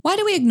Why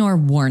do we ignore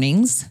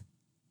warnings?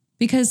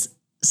 Because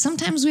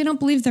sometimes we don't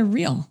believe they're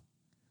real.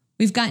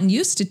 We've gotten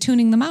used to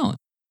tuning them out.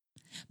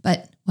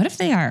 But what if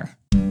they are?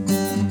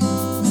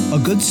 A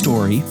good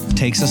story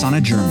takes us on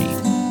a journey.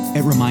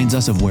 It reminds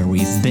us of where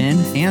we've been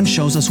and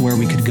shows us where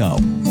we could go.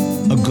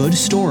 A good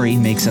story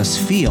makes us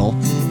feel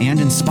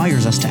and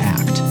inspires us to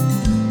act.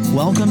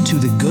 Welcome to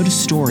the Good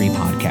Story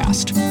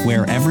Podcast,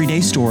 where everyday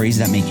stories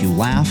that make you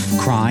laugh,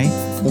 cry,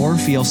 or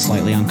feel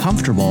slightly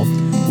uncomfortable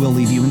will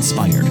leave you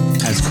inspired,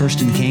 as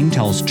Kirsten King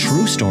tells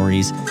true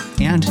stories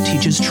and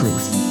teaches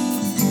truth.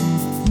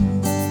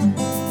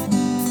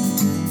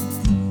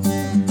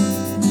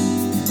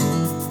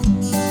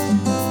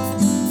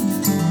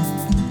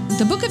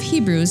 The book of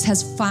Hebrews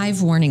has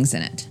 5 warnings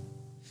in it.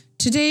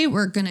 Today,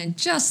 we're going to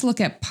just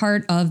look at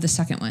part of the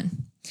second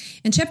one.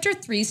 In chapter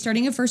 3,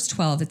 starting at verse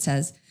 12, it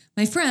says,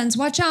 "My friends,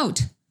 watch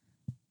out.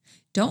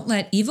 Don't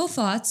let evil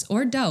thoughts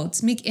or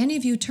doubts make any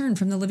of you turn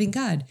from the living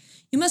God.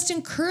 You must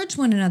encourage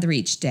one another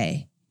each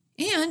day.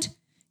 And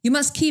you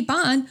must keep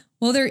on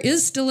while there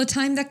is still a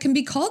time that can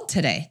be called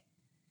today.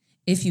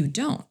 If you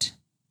don't,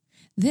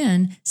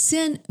 then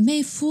sin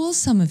may fool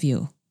some of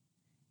you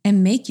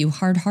and make you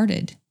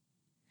hard-hearted.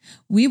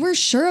 We were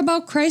sure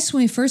about Christ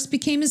when we first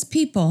became his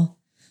people,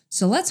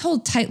 so let's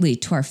hold tightly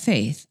to our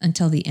faith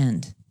until the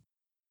end."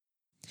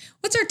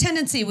 What's our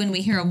tendency when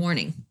we hear a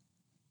warning?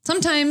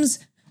 Sometimes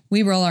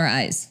we roll our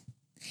eyes.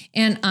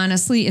 And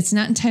honestly, it's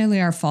not entirely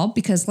our fault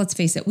because let's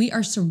face it, we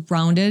are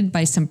surrounded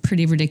by some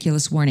pretty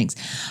ridiculous warnings.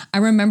 I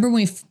remember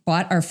when we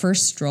bought our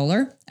first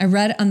stroller, I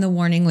read on the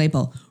warning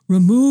label,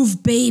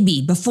 "Remove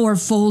baby before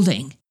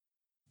folding."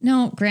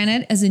 Now,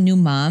 granted, as a new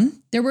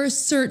mom, there were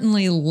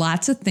certainly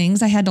lots of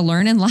things I had to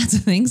learn and lots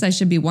of things I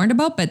should be warned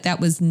about, but that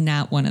was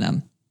not one of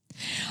them.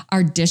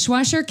 Our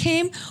dishwasher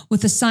came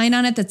with a sign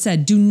on it that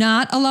said, "Do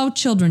not allow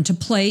children to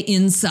play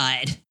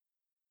inside."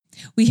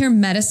 We hear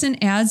medicine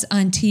ads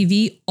on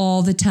TV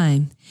all the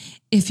time.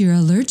 "If you're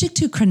allergic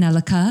to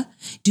Crenelica,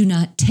 do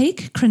not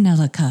take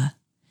Crenelica."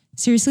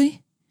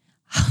 Seriously?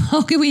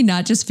 How can we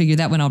not just figure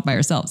that one out by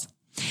ourselves?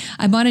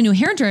 I bought a new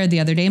hairdryer the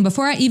other day, and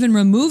before I even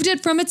removed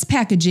it from its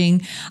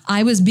packaging,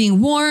 I was being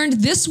warned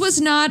this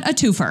was not a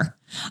twofer.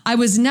 I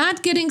was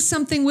not getting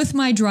something with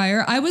my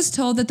dryer. I was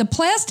told that the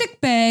plastic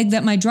bag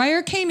that my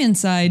dryer came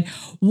inside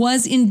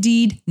was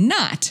indeed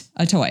not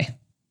a toy.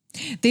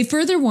 They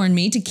further warned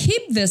me to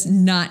keep this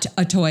not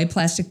a toy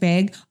plastic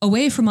bag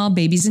away from all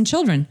babies and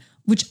children,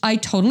 which I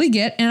totally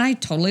get and I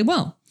totally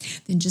will.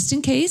 Then just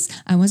in case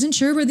I wasn't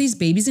sure where these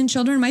babies and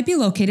children might be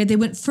located, they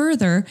went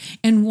further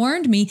and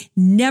warned me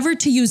never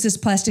to use this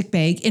plastic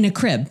bag in a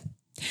crib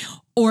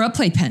or a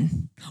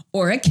playpen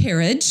or a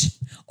carriage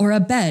or a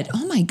bed.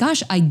 Oh my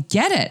gosh, I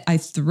get it. I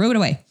threw it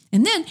away.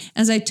 And then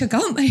as I took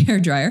out my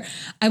hairdryer,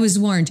 I was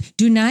warned,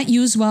 do not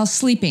use while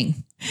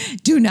sleeping.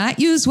 Do not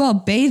use while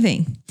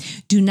bathing.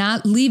 Do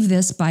not leave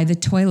this by the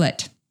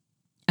toilet.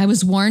 I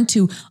was warned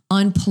to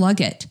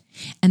unplug it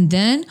and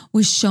then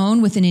was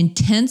shown with an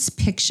intense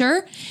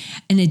picture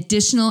an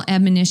additional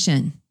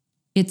admonition.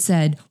 It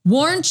said,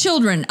 "Warn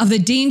children of the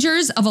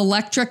dangers of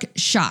electric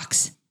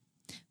shocks."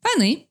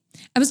 Finally,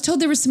 I was told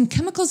there were some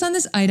chemicals on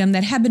this item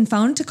that had been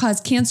found to cause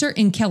cancer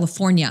in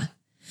California.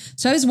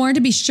 So I was warned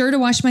to be sure to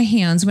wash my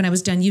hands when I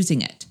was done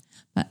using it.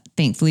 But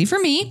thankfully for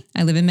me,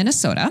 I live in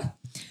Minnesota.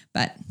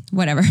 But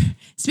whatever.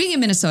 Speaking of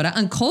Minnesota,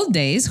 on cold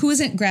days, who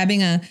isn't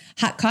grabbing a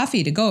hot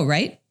coffee to go,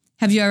 right?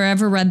 Have you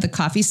ever read the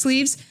coffee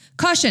sleeves?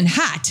 Caution,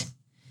 hot.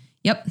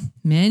 Yep,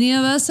 many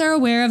of us are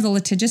aware of the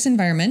litigious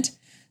environment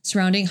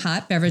surrounding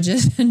hot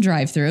beverages and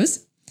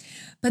drive-thrus.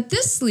 But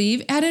this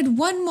sleeve added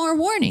one more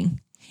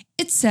warning.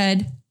 It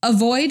said,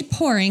 "Avoid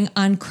pouring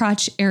on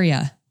crotch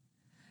area."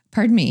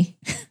 Pardon me.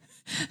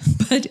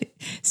 But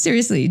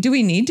seriously, do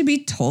we need to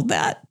be told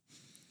that?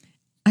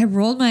 I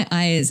rolled my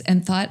eyes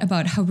and thought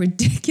about how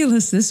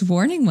ridiculous this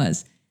warning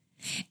was.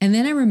 And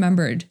then I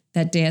remembered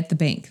that day at the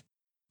bank.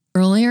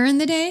 Earlier in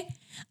the day,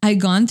 I'd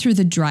gone through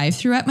the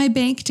drive-thru at my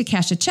bank to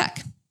cash a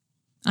check.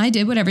 I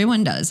did what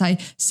everyone does. I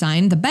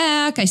signed the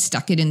back, I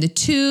stuck it in the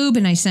tube,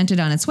 and I sent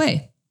it on its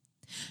way.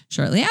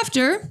 Shortly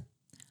after,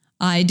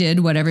 I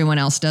did what everyone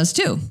else does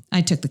too. I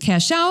took the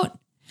cash out,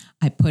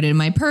 I put it in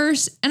my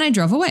purse, and I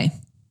drove away.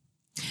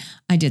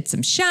 I did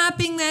some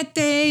shopping that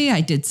day.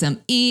 I did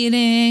some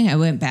eating. I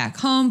went back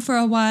home for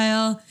a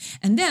while.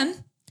 And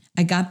then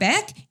I got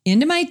back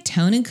into my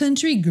town and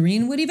country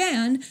Greenwoody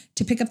van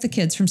to pick up the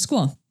kids from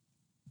school.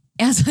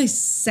 As I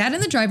sat in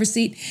the driver's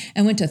seat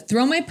and went to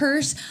throw my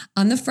purse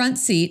on the front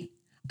seat,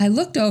 I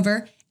looked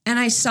over and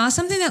I saw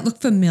something that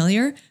looked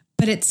familiar,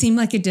 but it seemed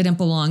like it didn't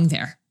belong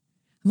there.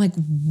 I'm like,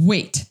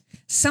 wait,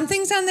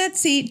 something's on that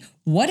seat.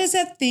 What is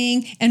that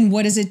thing? And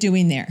what is it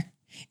doing there?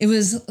 It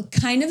was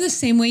kind of the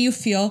same way you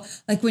feel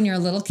like when you're a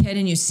little kid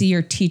and you see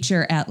your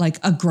teacher at like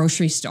a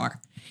grocery store.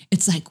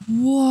 It's like,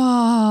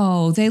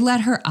 whoa, they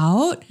let her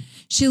out?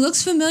 She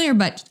looks familiar,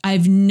 but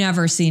I've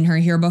never seen her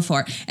here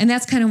before. And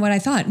that's kind of what I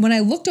thought. When I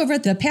looked over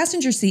at the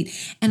passenger seat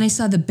and I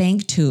saw the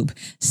bank tube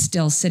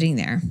still sitting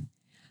there,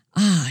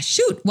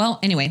 Shoot. Well,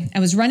 anyway, I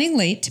was running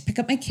late to pick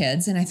up my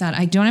kids and I thought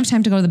I don't have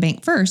time to go to the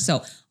bank first.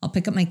 So I'll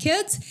pick up my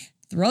kids,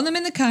 throw them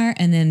in the car,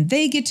 and then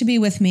they get to be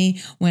with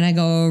me when I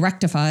go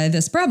rectify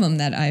this problem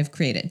that I've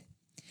created.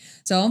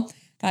 So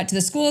got to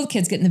the school, the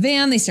kids get in the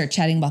van, they start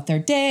chatting about their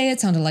day. It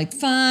sounded like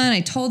fun.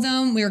 I told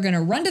them we were going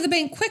to run to the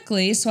bank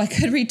quickly so I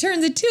could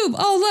return the tube.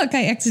 Oh, look,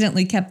 I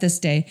accidentally kept this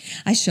day.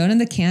 I showed them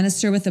the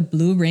canister with the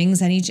blue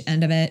rings on each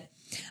end of it.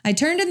 I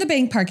turned in the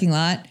bank parking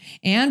lot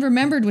and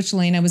remembered which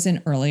lane I was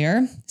in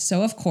earlier.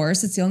 So, of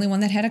course, it's the only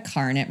one that had a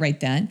car in it right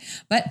then.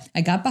 But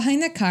I got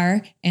behind the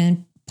car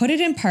and put it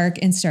in park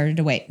and started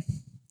to wait.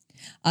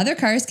 Other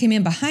cars came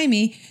in behind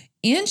me,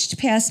 inched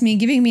past me,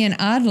 giving me an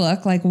odd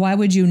look like, why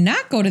would you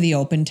not go to the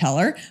open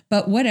teller?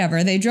 But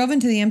whatever, they drove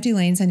into the empty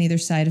lanes on either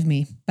side of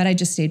me. But I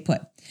just stayed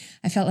put.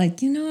 I felt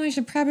like, I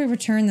should probably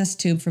return this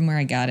tube from where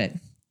I got it.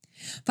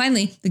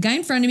 Finally, the guy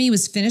in front of me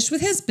was finished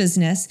with his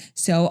business,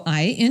 so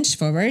I inched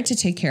forward to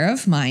take care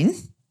of mine.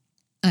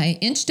 I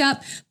inched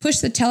up,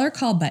 pushed the teller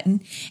call button,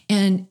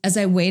 and as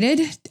I waited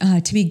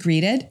to be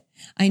greeted,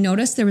 I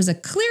noticed there was a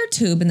clear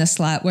tube in the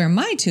slot where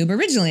my tube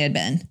originally had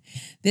been.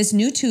 This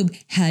new tube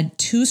had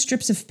 2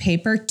 strips of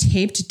paper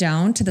taped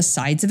down to the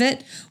sides of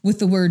it with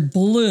the word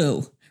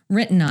blue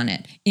written on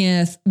it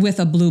with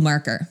a blue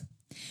marker.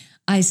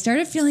 I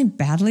started feeling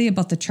badly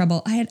about the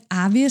trouble I had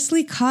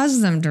obviously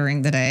caused them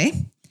during the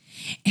day.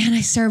 And I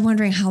started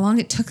wondering how long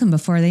it took them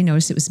before they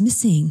noticed it was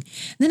missing.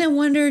 And then I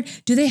wondered,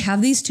 do they have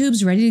these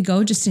tubes ready to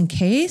go just in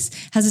case?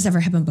 Has this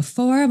ever happened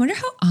before? I wonder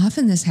how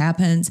often this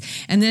happens.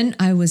 And then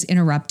I was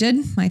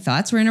interrupted. My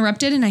thoughts were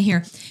interrupted. And I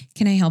hear,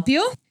 "Can I help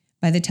you?"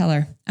 by the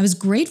teller. I was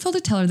grateful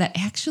to tell her that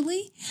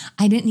actually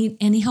I didn't need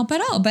any help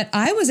at all, but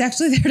I was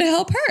actually there to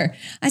help her.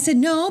 I said,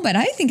 "No, but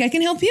I think I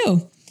can help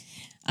you."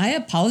 I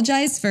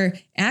apologized for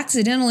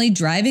accidentally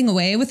driving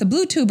away with a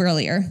blue tube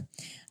earlier.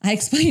 I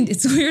explained,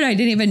 it's weird, I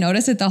didn't even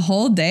notice it the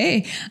whole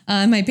day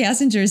on my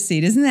passenger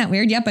seat. Isn't that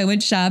weird? Yep, I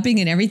went shopping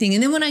and everything.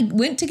 And then when I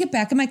went to get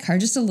back in my car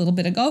just a little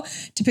bit ago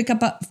to pick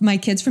up my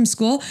kids from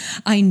school,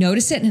 I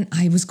noticed it and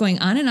I was going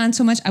on and on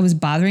so much I was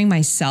bothering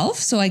myself.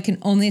 So I can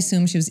only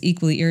assume she was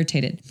equally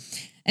irritated.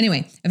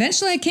 Anyway,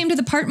 eventually I came to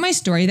the part of my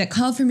story that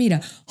called for me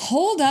to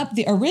hold up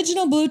the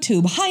original blue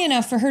tube high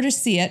enough for her to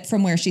see it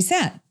from where she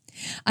sat.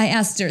 I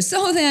asked her,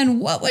 "So then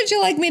what would you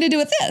like me to do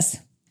with this?"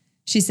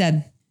 She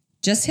said,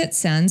 "Just hit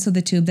send so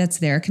the tube that's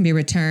there can be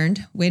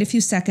returned. Wait a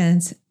few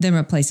seconds, then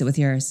replace it with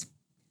yours."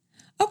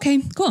 Okay,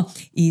 cool.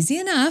 Easy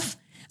enough.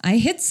 I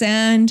hit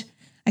send.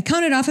 I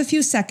counted off a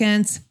few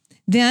seconds,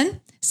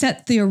 then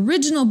set the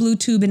original blue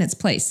tube in its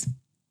place.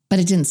 But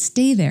it didn't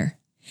stay there.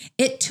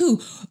 It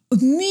too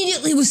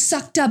immediately was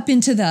sucked up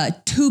into the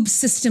tube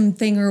system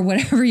thing or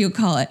whatever you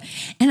call it.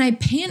 And I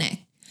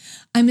panicked.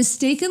 I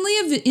mistakenly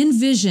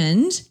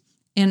envisioned,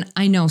 and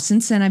I know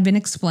since then I've been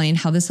explained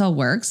how this all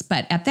works,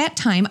 but at that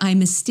time I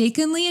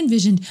mistakenly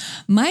envisioned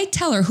my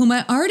teller, whom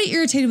I already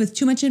irritated with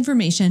too much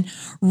information,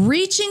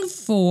 reaching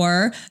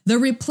for the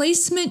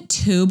replacement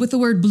tube with the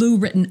word blue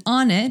written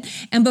on it.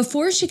 And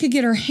before she could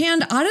get her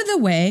hand out of the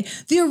way,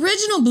 the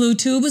original blue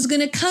tube was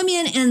going to come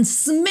in and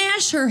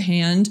smash her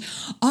hand,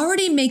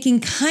 already making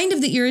kind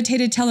of the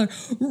irritated teller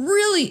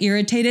really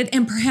irritated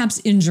and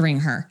perhaps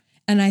injuring her.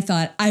 And I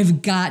thought,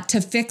 I've got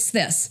to fix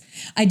this.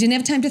 I didn't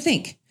have time to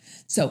think.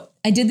 So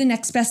I did the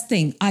next best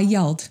thing. I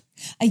yelled.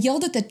 I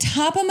yelled at the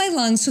top of my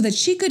lungs so that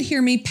she could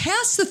hear me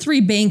past the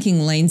 3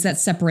 banking lanes that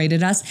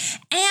separated us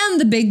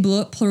and the big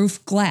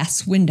bulletproof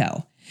glass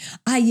window.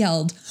 I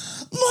yelled,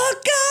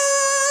 "Look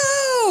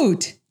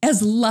out!"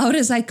 as loud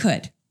as I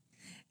could.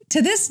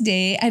 To this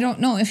day, I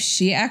don't know if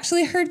she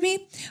actually heard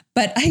me,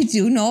 but I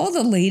do know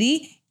the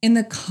lady in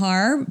the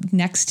car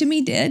next to me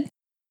did.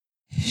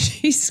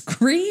 She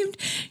screamed.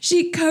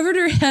 She covered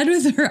her head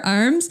with her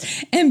arms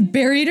and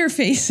buried her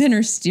face in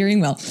her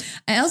steering wheel.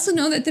 I also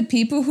know that the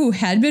people who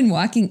had been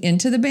walking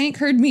into the bank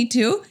heard me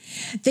too.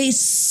 They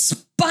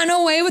spun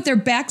away with their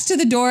backs to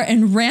the door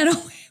and ran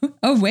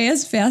away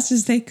as fast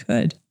as they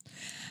could.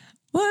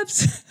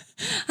 Whoops.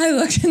 I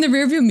looked in the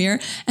rearview mirror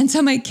and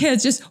saw my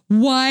kids just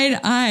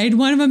wide-eyed.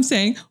 One of them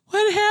saying,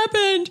 "What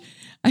happened?"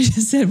 I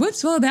just said,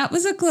 "Whoops, well, that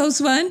was a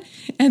close one."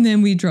 And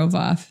then we drove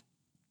off.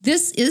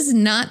 This is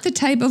not the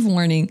type of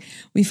warning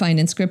we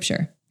find in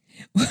Scripture.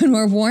 When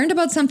we're warned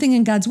about something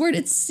in God's Word,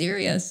 it's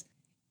serious.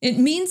 It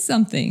means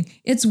something.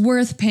 It's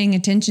worth paying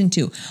attention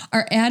to.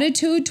 Our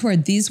attitude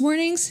toward these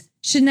warnings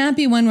should not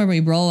be one where we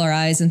roll our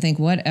eyes and think,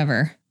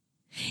 whatever.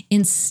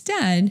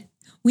 Instead,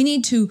 we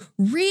need to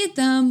read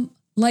them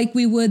like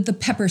we would the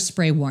pepper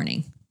spray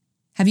warning.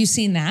 Have you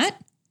seen that?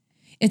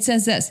 It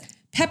says this,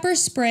 "Pepper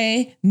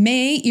spray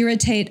may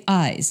irritate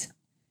eyes."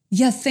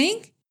 You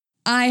think?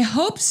 I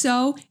hope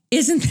so.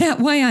 Isn't that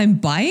why I'm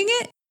buying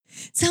it?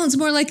 Sounds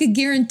more like a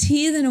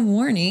guarantee than a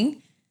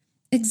warning.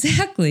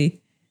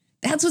 Exactly.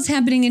 That's what's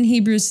happening in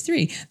Hebrews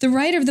 3. The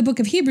writer of the book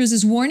of Hebrews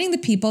is warning the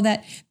people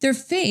that their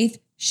faith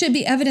should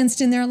be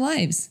evidenced in their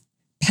lives.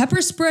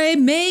 Pepper spray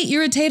may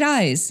irritate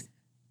eyes.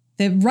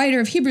 The writer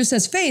of Hebrews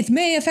says faith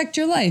may affect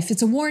your life.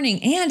 It's a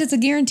warning and it's a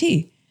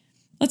guarantee.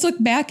 Let's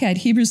look back at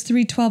Hebrews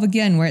 3:12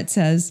 again, where it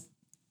says,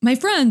 My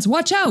friends,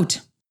 watch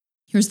out.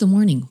 Here's the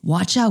warning.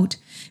 Watch out.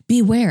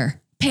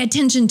 Beware. Pay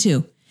attention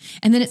to.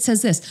 And then it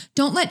says this,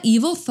 don't let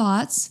evil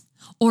thoughts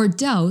or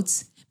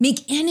doubts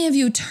make any of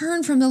you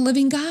turn from the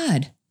living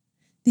God.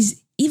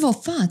 These evil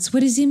thoughts,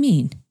 what does he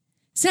mean?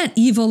 It's not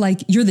evil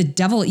like you're the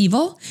devil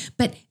evil,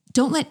 but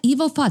don't let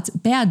evil thoughts,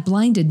 bad,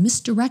 blinded,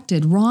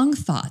 misdirected, wrong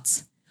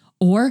thoughts,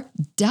 or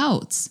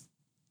doubts.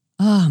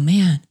 Oh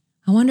man,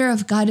 I wonder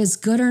if God is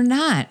good or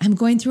not. I'm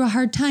going through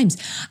hard times.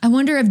 I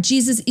wonder if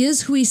Jesus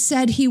is who he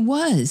said he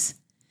was,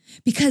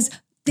 because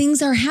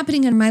things are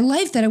happening in my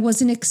life that I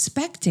wasn't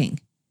expecting.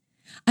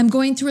 I'm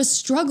going through a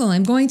struggle.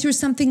 I'm going through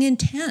something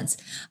intense.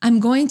 I'm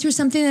going through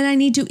something that I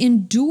need to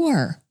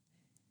endure.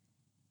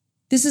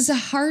 This is a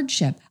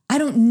hardship. I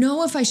don't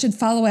know if I should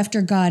follow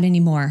after God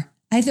anymore.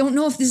 I don't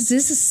know if this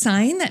is a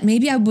sign that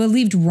maybe I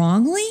believed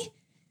wrongly.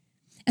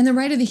 And the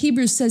writer of the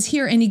Hebrews says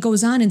here, and he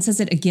goes on and says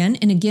it again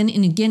and again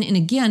and again and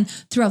again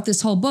throughout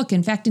this whole book.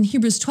 In fact, in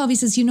Hebrews 12, he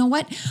says, you know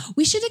what?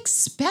 We should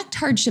expect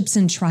hardships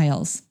and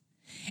trials.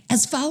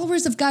 As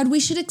followers of God, we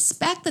should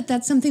expect that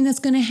that's something that's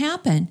going to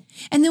happen.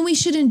 And then we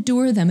should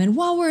endure them. And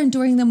while we're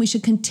enduring them, we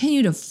should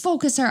continue to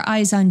focus our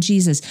eyes on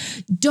Jesus.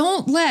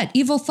 Don't let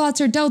evil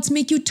thoughts or doubts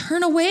make you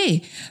turn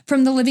away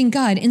from the living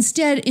God.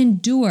 Instead,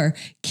 endure.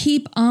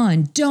 Keep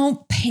on.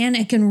 Don't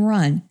panic and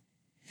run.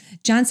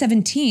 John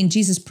 17,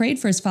 Jesus prayed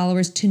for his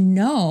followers to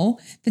know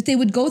that they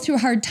would go through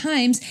hard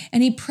times,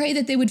 and he prayed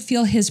that they would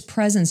feel his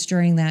presence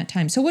during that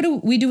time. So what do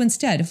we do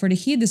instead if we're to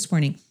heed this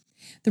warning?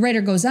 The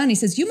writer goes on, he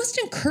says, you must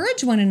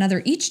encourage one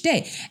another each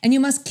day, and you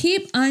must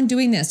keep on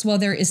doing this while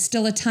there is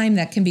still a time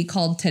that can be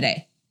called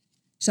today.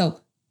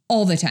 So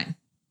all the time.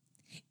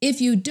 If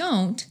you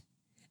don't,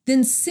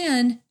 then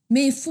sin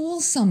may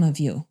fool some of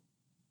you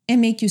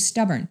and make you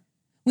stubborn.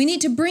 We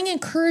need to bring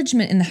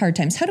encouragement in the hard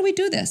times. How do we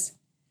do this?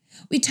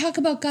 We talk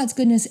about God's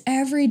goodness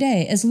every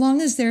day, as long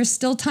as there's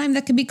still time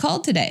that can be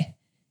called today.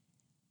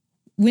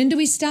 When do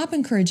we stop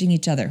encouraging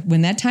each other?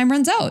 When that time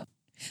runs out.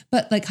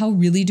 But how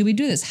really do we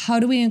do this? How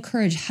do we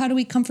encourage? How do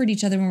we comfort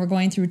each other when we're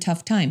going through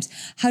tough times?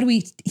 How do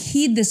we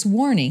heed this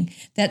warning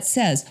that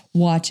says,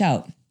 watch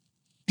out?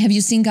 Have you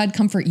seen God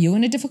comfort you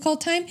in a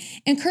difficult time?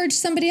 Encourage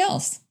somebody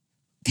else.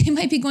 They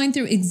might be going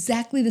through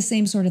exactly the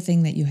same sort of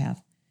thing that you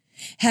have.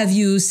 Have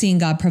you seen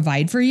God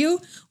provide for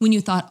you when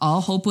you thought all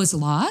hope was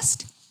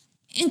lost?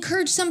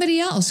 Encourage somebody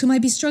else who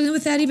might be struggling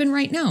with that even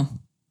right now.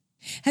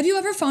 Have you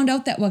ever found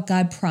out that what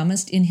God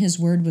promised in his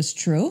word was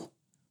true?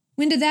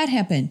 When did that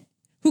happen?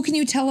 Who can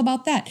you tell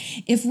about that?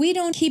 If we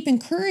don't keep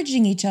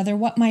encouraging each other,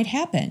 what might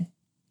happen?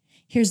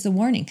 Here's the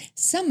warning.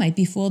 Some might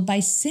be fooled by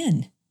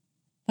sin.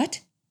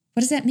 What?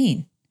 What does that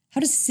mean?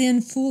 How does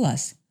sin fool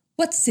us?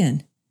 What's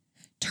sin?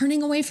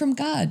 Turning away from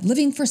God,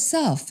 living for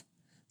self,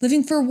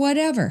 living for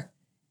whatever.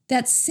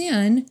 That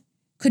sin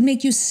could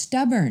make you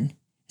stubborn.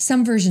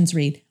 Some versions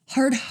read,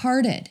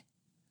 hard-hearted,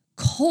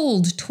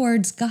 cold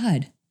towards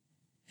God.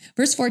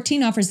 Verse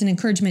 14 offers an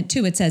encouragement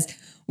too. It says,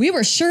 we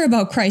were sure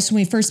about Christ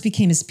when we first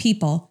became his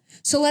people.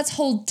 So let's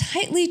hold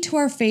tightly to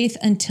our faith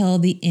until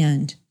the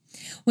end.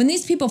 When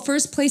these people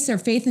first placed their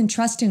faith and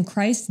trust in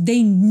Christ,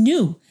 they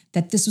knew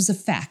that this was a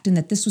fact and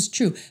that this was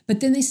true.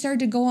 But then they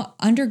started to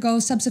undergo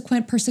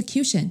subsequent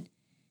persecution.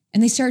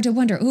 And they started to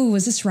wonder, oh,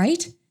 was this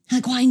right?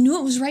 I knew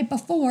it was right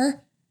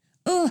before.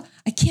 Oh,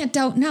 I can't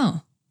doubt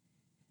now.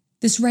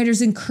 This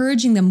writer's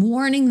encouraging them,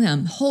 warning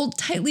them, hold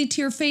tightly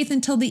to your faith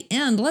until the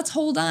end. Let's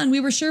hold on. We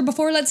were sure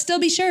before. Let's still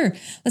be sure.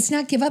 Let's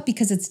not give up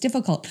because it's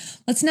difficult.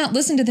 Let's not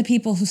listen to the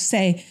people who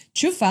say,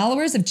 true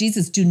followers of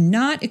Jesus do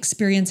not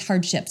experience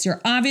hardships.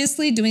 You're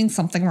obviously doing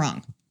something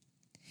wrong.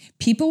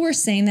 People were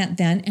saying that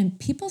then, and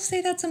people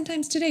say that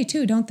sometimes today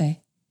too, don't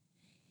they?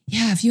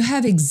 Yeah, if you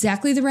have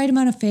exactly the right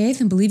amount of faith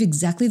and believe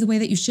exactly the way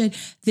that you should,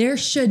 there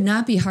should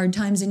not be hard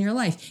times in your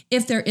life.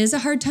 If there is a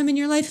hard time in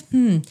your life,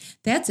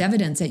 that's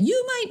evidence that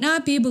you might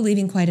not be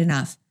believing quite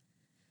enough.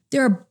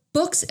 There are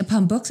books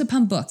upon books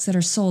upon books that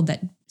are sold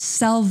that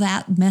sell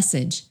that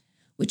message,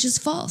 which is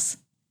false.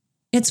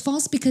 It's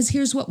false because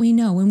here's what we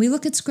know. When we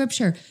look at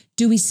scripture,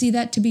 do we see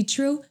that to be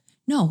true?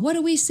 No. What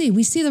do we see?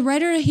 We see the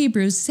writer of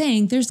Hebrews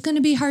saying there's going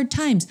to be hard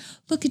times.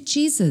 Look at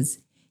Jesus.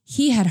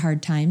 He had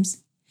hard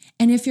times.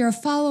 And if you're a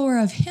follower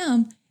of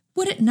him,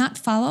 would it not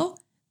follow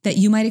that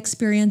you might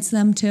experience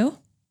them too?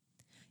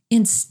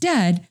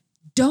 Instead,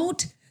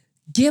 don't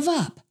give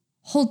up.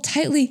 Hold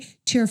tightly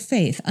to your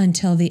faith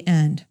until the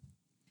end.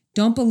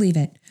 Don't believe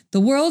it.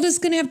 The world is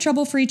going to have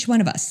trouble for each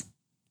one of us.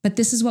 But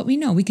this is what we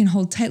know. We can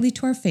hold tightly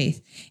to our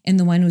faith in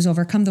the one who's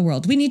overcome the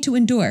world. We need to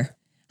endure.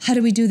 How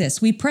do we do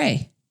this? We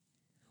pray.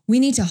 We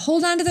need to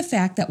hold on to the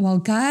fact that while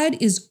God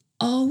is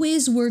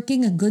always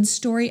working a good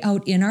story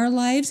out in our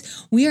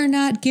lives, we are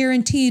not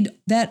guaranteed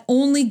that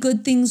only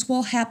good things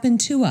will happen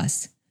to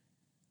us.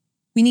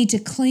 We need to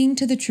cling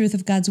to the truth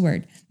of God's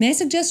word. May I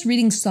suggest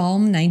reading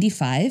Psalm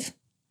 95?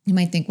 You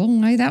might think, well,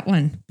 why that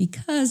one?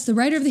 Because the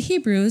writer of the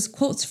Hebrews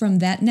quotes from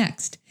that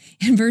next.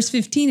 In verse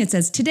 15, it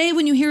says, today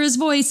when you hear his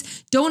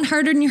voice, don't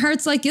harden your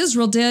hearts like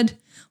Israel did.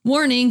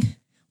 Warning,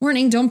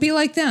 don't be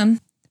like them.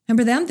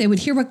 Remember them? They would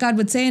hear what God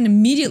would say and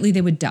immediately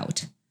they would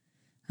doubt.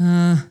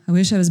 I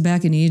wish I was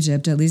back in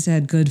Egypt. At least I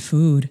had good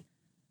food.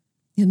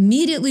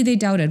 Immediately they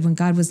doubted when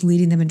God was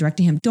leading them and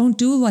directing him. Don't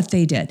do what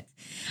they did.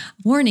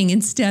 Warning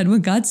instead,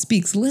 when God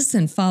speaks,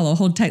 listen, follow,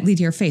 hold tightly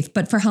to your faith.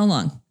 But for how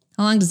long?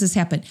 How long does this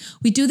happen?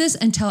 We do this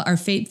until our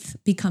faith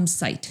becomes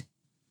sight.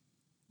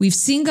 We've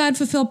seen God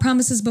fulfill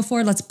promises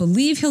before. Let's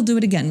believe he'll do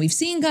it again. We've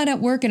seen God at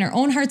work in our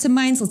own hearts and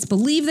minds. Let's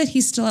believe that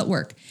he's still at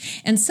work.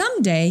 And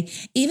someday,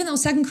 even though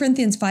 2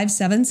 Corinthians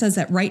 5:7 says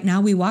that right now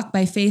we walk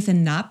by faith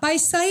and not by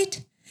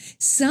sight,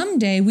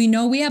 someday we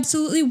know we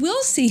absolutely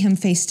will see him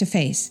face to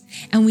face.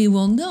 And we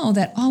will know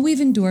that all we've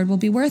endured will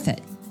be worth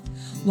it.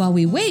 While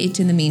we wait,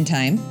 in the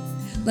meantime,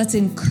 let's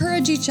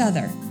encourage each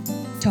other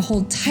to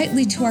hold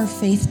tightly to our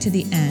faith to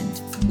the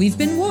end. We've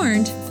been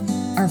warned.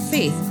 Our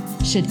faith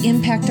should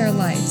impact our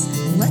lives.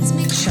 Let's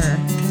make sure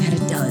that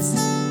it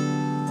does.